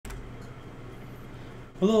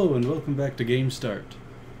Hello and welcome back to Game Start.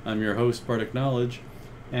 I'm your host, Bardic Knowledge,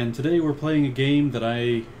 and today we're playing a game that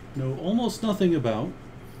I know almost nothing about,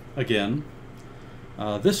 again.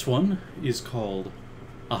 This one is called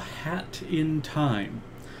A Hat in Time.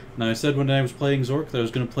 Now I said when I was playing Zork that I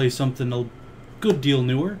was going to play something a good deal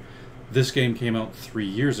newer. This game came out 3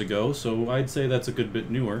 years ago, so I'd say that's a good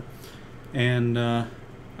bit newer. And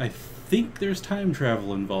I think there's time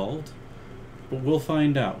travel involved, but we'll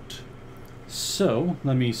find out. So,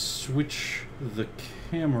 let me switch the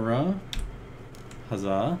camera,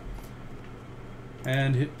 huzzah,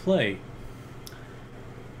 and hit play.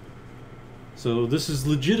 So this is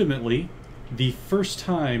legitimately the first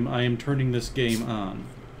time I am turning this game on.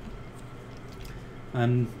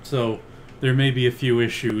 And so, there may be a few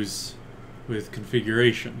issues with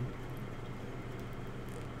configuration.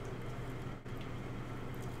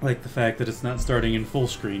 Like the fact that it's not starting in full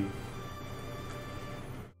screen.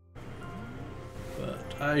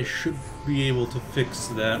 I should be able to fix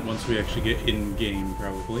that once we actually get in-game,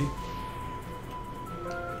 probably.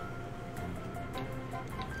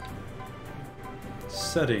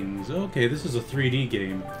 Settings. Okay, this is a 3D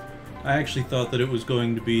game. I actually thought that it was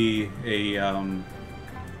going to be a,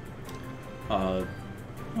 oh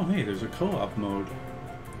hey, there's a co-op mode.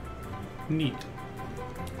 Neat.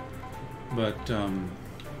 But, I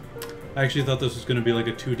actually thought this was going to be like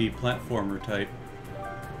a 2D platformer type.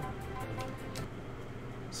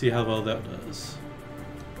 See how well that does.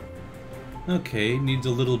 Okay, needs a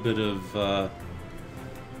little bit of,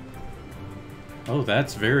 oh,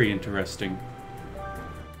 that's very interesting.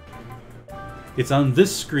 It's on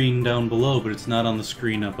this screen down below, but it's not on the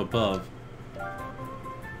screen up above.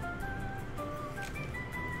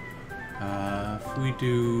 If we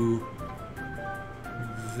do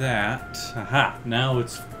that... Aha! Now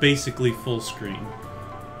it's basically full screen.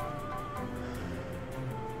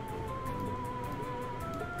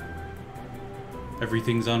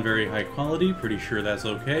 Everything's on very high quality, pretty sure that's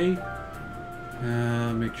okay.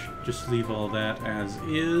 Just leave all that as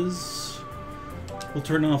is. We'll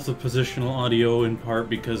turn off the positional audio in part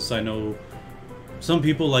because I know some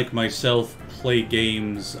people like myself play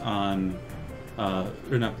games on, or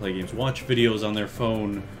not play games, watch videos on their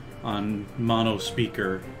phone on mono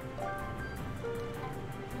speaker.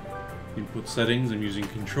 Input settings, I'm using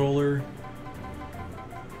controller.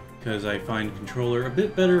 Because I find controller a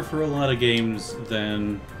bit better for a lot of games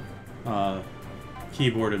than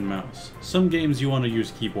keyboard and mouse. Some games you want to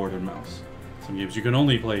use keyboard and mouse. Some games you can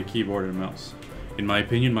only play keyboard and mouse. In my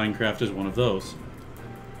opinion, Minecraft is one of those.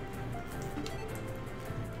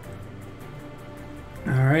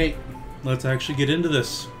 Alright, let's actually get into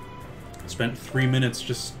this. Spent 3 minutes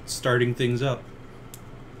just starting things up.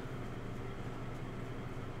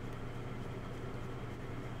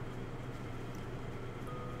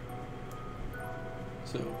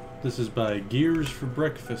 So, this is by Gears for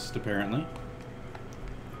Breakfast, apparently.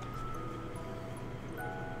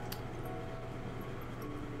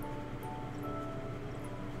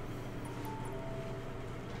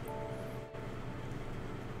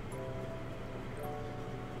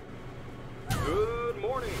 Good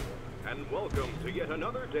morning, and welcome to yet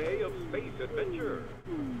another day of space adventure.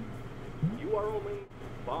 You are only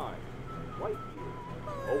 5 light years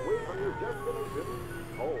away from your destination,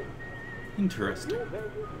 home. Interesting. The fuel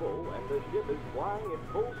tank is full and the ship is flying at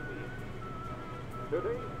full speed.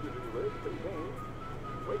 Today's to-do list contains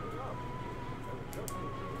waking up.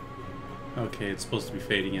 Okay, it's supposed to be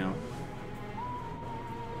fading out.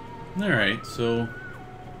 Alright, so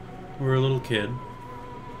we're a little kid.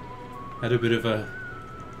 Had a bit of a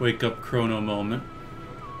wake-up chrono moment.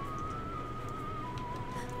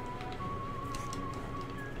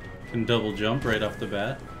 Can double jump right off the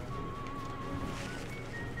bat.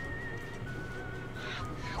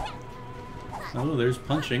 Oh, there's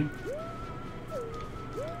punching.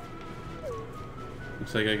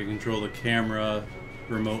 Looks like I can control the camera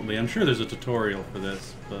remotely. I'm sure there's a tutorial for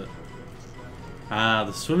this, but... Ah,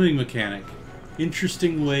 the swimming mechanic.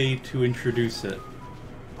 Interesting way to introduce it.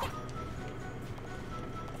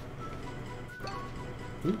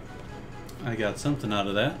 Ooh, I got something out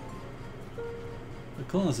of that. The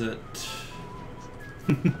closet.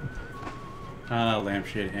 Ah,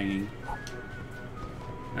 lampshade hanging.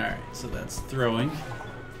 Alright, so that's throwing.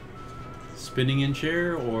 Spinning in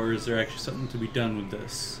chair, or is there actually something to be done with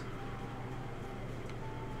this?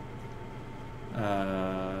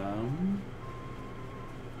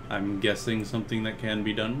 I'm guessing something that can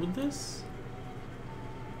be done with this?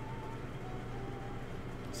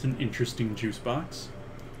 It's an interesting juice box.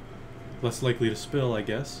 Less likely to spill, I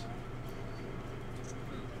guess.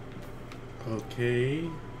 Okay.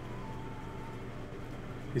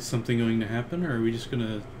 Is something going to happen, or are we just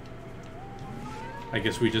gonna... I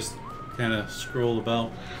guess we just kind of scroll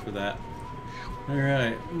about for that.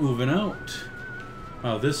 Alright, moving out.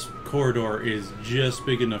 Wow, this corridor is just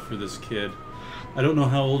big enough for this kid. I don't know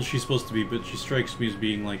how old she's supposed to be, but she strikes me as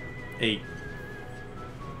being like 8.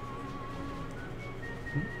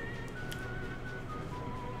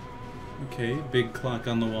 Okay, big clock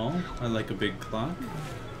on the wall. I like a big clock.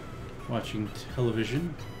 Watching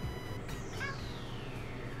television.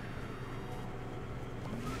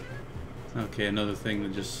 Okay, another thing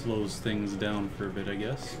that just slows things down for a bit, I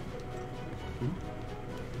guess.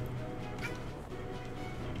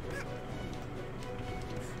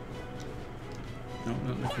 No,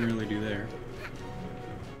 nothing I can really do there.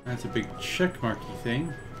 That's a big checkmarky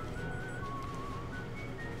thing.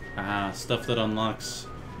 Ah, stuff that unlocks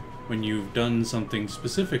when you've done something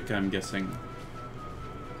specific, I'm guessing.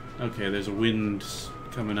 Okay, there's a wind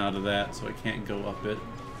coming out of that, so I can't go up it.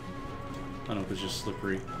 I don't know if it's just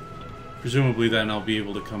slippery. Presumably then I'll be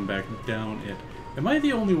able to come back down it. Am I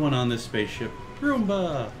the only one on this spaceship?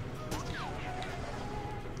 Roomba!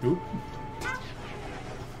 Oop.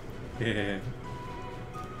 Yeah.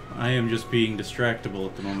 I am just being distractible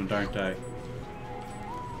at the moment, aren't I?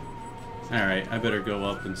 Alright, I better go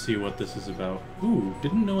up and see what this is about. Ooh,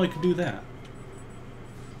 didn't know I could do that.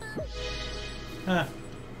 Ah.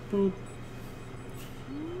 Boop.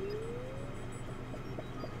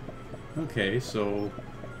 Okay, so...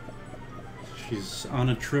 she's on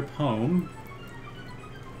a trip home.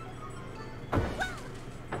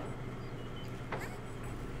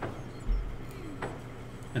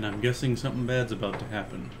 And I'm guessing something bad's about to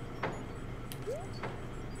happen.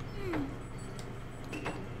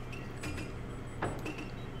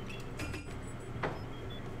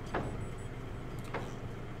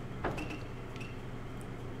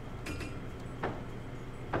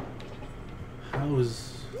 How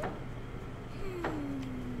is...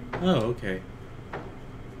 oh, okay.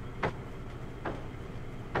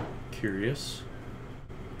 Curious.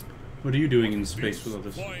 What are you doing in space with all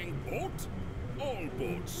this? Flying boat? All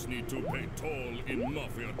boats need to pay toll in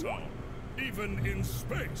Mafia Town, even in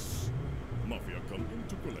space. Mafia come in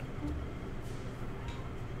to collect.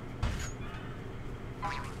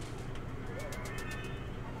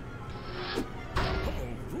 Oh,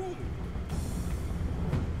 rude.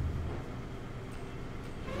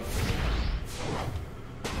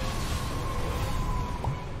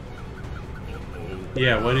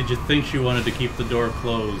 Yeah, why did you think she wanted to keep the door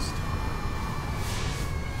closed?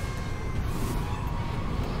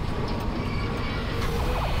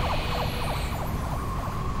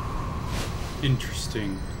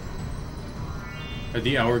 Interesting. Are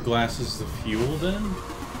the hourglasses the fuel then?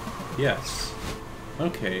 Yes.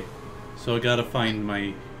 Okay. So I gotta find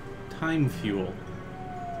my time fuel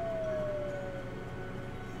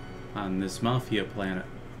on this Mafia planet.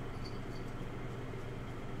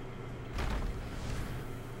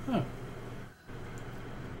 Oh.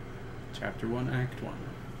 Chapter 1, Act 1.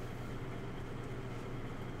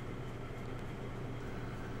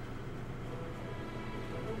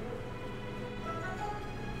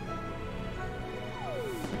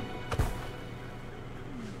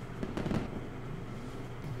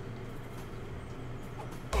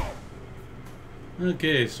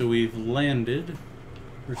 Okay, so we've landed.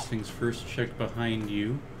 First things first, check behind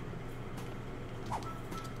you.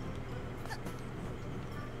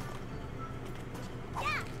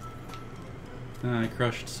 I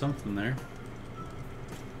crushed something there.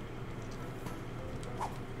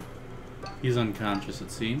 He's unconscious,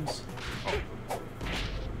 it seems.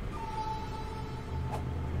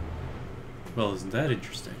 Well, isn't that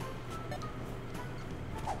interesting?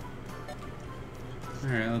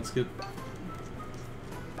 Alright, let's get...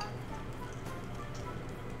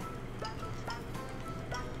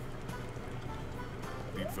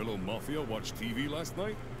 Did fellow Mafia watch TV last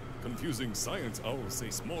night? Confusing science owls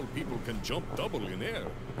say small people can jump double in air.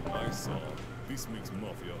 I saw. This makes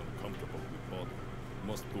Mafia uncomfortable with body.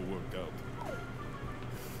 Must go work out.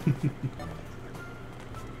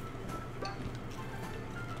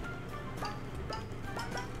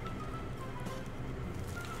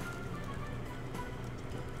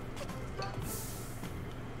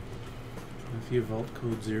 Mafia Vault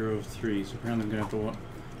Code 03, so apparently I'm gonna have to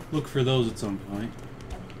look for those at some point.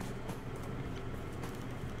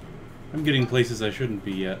 I'm getting places I shouldn't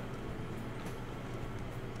be yet.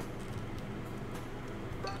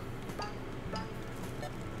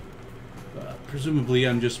 Presumably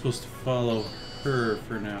I'm just supposed to follow her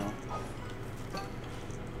for now.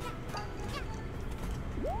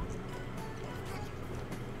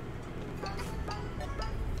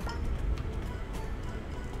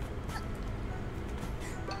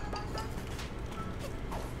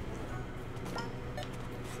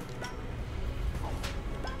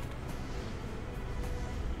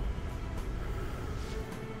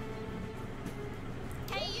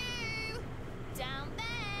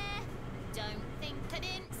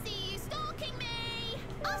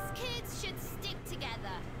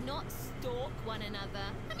 not stalk one another.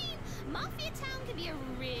 I mean, Mafia Town can be a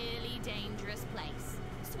really dangerous place.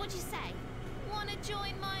 So what'd you say? Wanna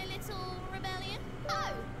join my little rebellion?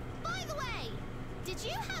 Oh, by the way, did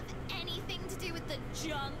you have anything to do with the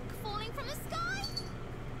junk falling from the sky?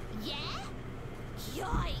 Yeah?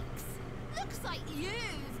 Yikes! Looks like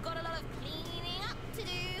you've got a lot of cleaning up to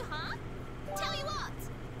do, huh? Tell you what,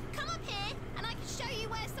 come up here and I can show you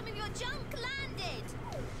where some of your junk landed.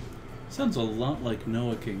 Sounds a lot like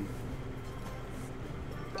Noah King.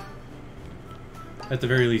 At the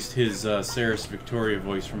very least, his Saris Victoria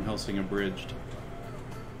voice from Helsing Abridged.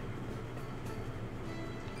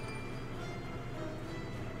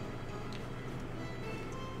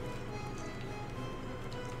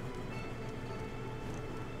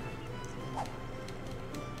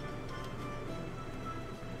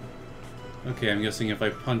 Okay, I'm guessing if I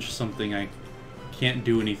punch something, I can't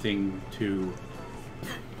do anything to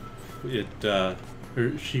it, or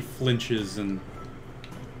she flinches and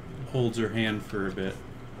holds her hand for a bit.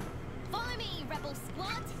 Follow me, Rebel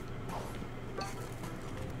Squad!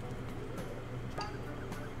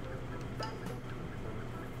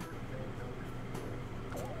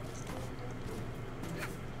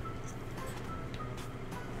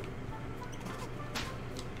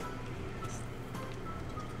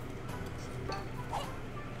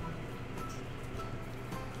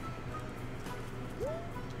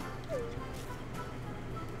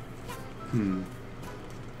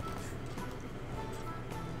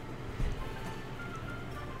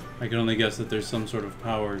 I can only guess that there's some sort of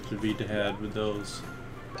power to be had with those.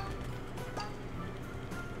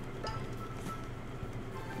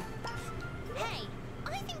 Hey,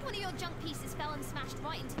 I think one of your junk pieces fell and smashed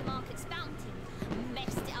right into the market's fountain.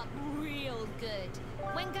 Messed it up real good.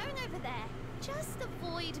 When going over there, just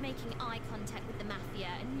avoid making eye contact with the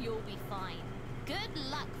Mafia and you'll be fine. Good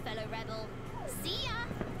luck, fellow rebel. See ya!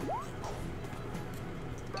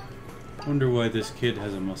 Wonder why this kid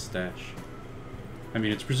has a mustache. I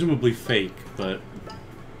mean, it's presumably fake, but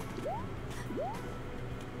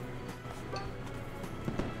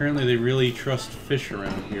apparently they really trust fish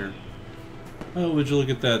around here. Oh, would you look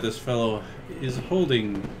at that? This fellow is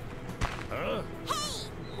holding... Huh?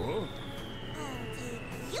 Huh?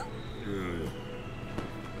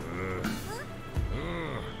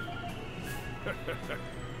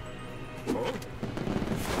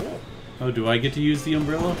 Oh, do I get to use the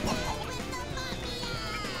umbrella?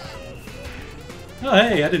 Oh,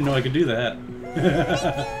 hey, I didn't know I could do that.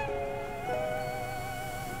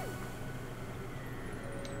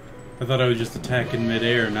 I thought I would just attack in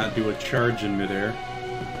midair, not do a charge in midair.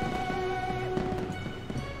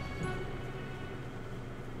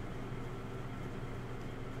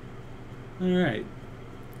 Alright.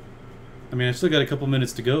 I mean, I've still got a couple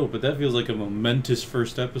minutes to go, but that feels like a momentous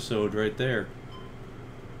first episode right there.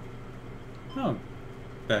 Oh,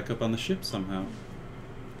 back up on the ship somehow.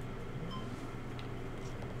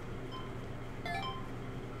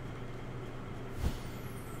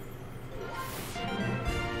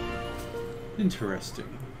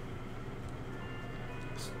 Interesting.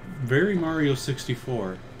 It's very Mario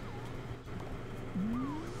 64.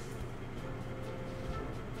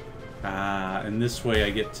 Ah, and this way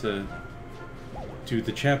I get to do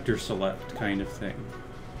the chapter select kind of thing.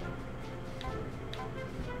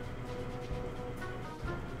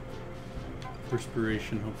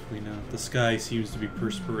 Perspiration, hopefully not. The sky seems to be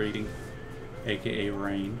perspirating, aka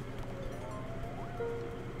rain.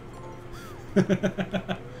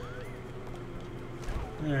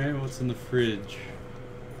 Alright, what's in the fridge?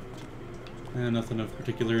 Nothing of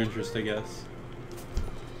particular interest, I guess.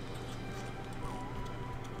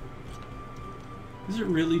 Is it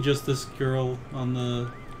really just this girl on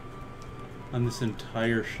this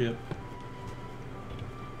entire ship?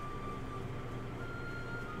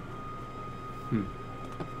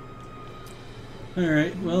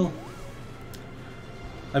 Alright, well,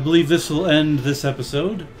 I believe this will end this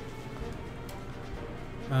episode.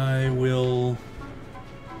 I will...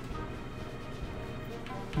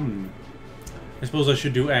 I suppose I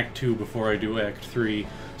should do Act 2 before I do Act 3.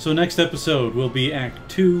 So next episode will be Act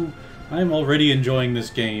 2. I'm already enjoying this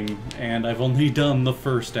game, and I've only done the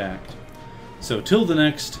first act. So till the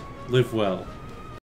next, live well.